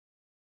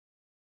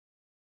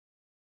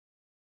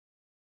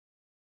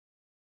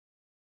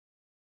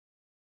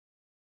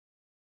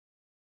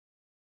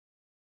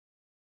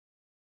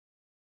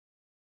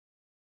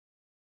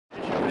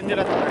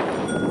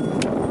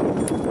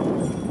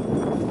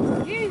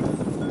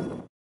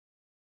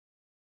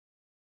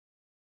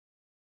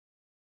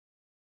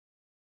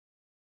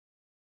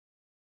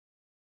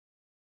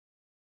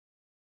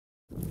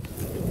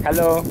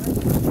Hello.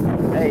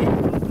 Hey.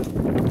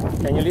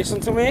 Can you listen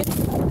to me?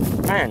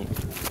 Man.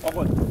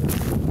 Open.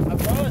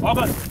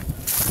 Open.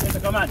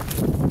 Come on.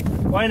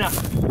 Buena.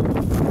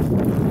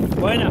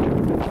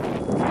 Buena.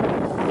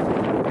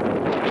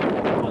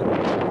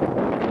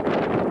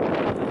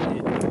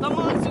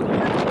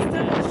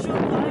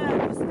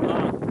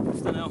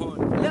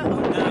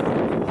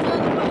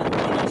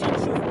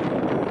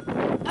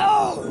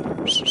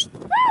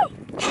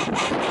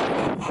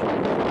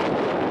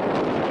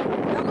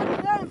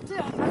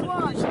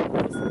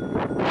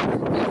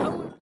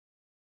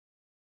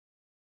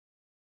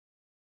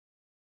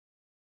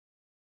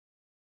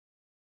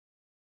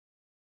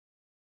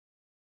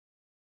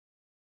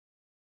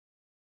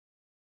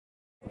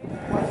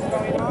 What's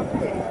going on?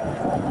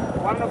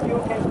 One of you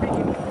can speak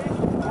English,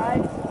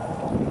 right?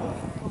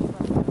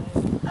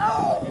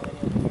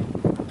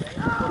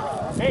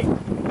 Hey!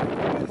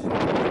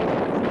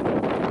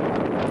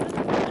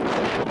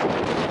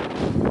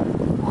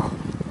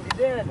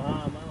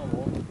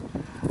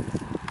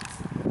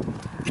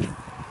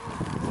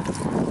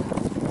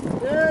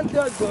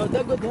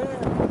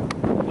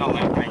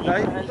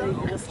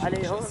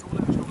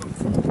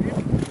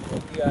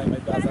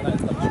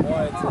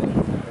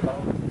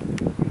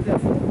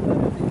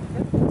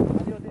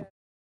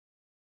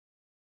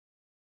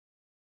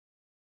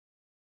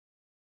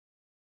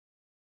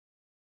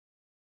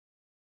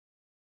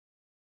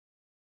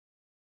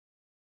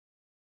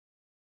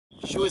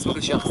 شو اسمك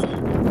الشخص؟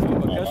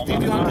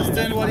 Did you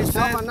understand what he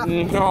said?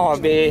 No,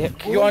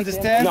 You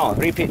understand? No,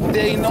 repeat.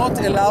 They're not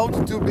allowed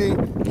to be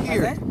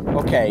here.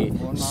 Okay,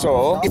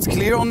 so It's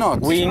clear or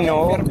not? we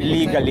know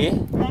legally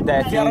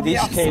that in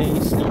this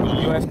case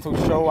you have to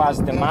show us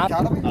the map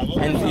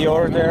and the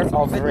order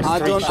of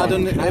restriction. I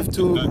don't have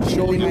to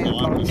show you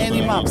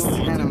any maps.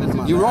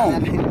 You're wrong.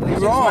 You're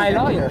wrong. My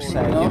lawyer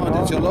said. No, you know?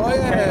 that's your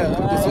lawyer.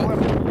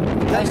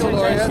 Tell your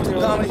lawyer to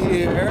come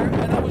here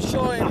and I will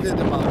show him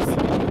the maps.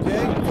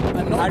 Okay?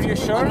 Are you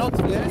sure?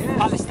 Yes.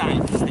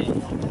 Palestine state.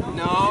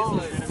 No.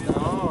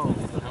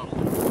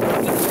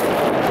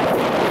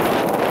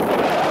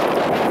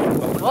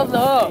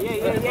 Wallah.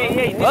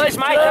 Where's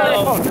my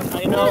telephone?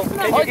 I know.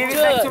 Can you give it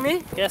back to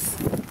me? Yes.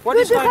 What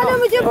is going on?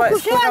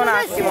 Scusa un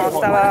attimo,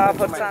 stava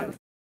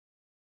forzando.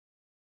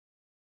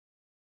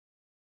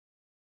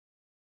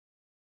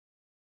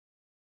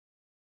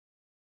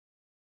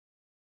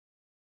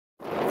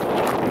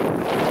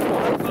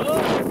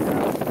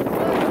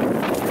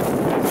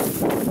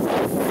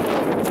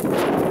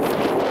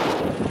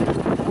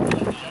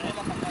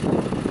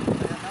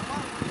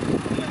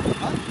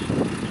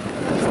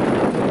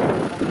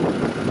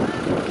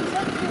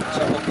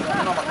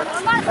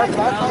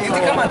 انت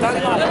كمان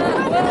تعال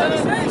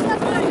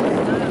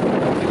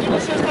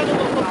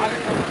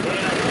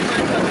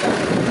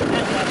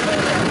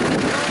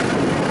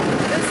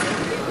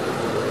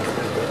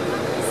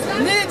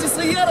نيجي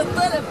سيارة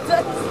طلب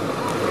تك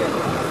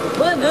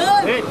وين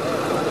هاي؟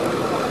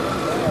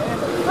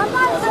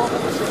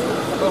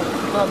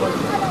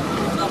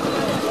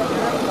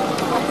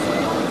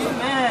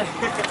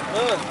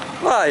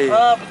 Why?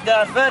 بدي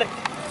اعرفك.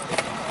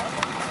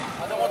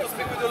 I don't want to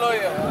speak with the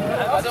lawyer.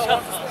 I don't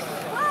want to speak.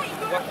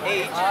 What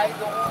age? I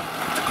don't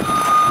want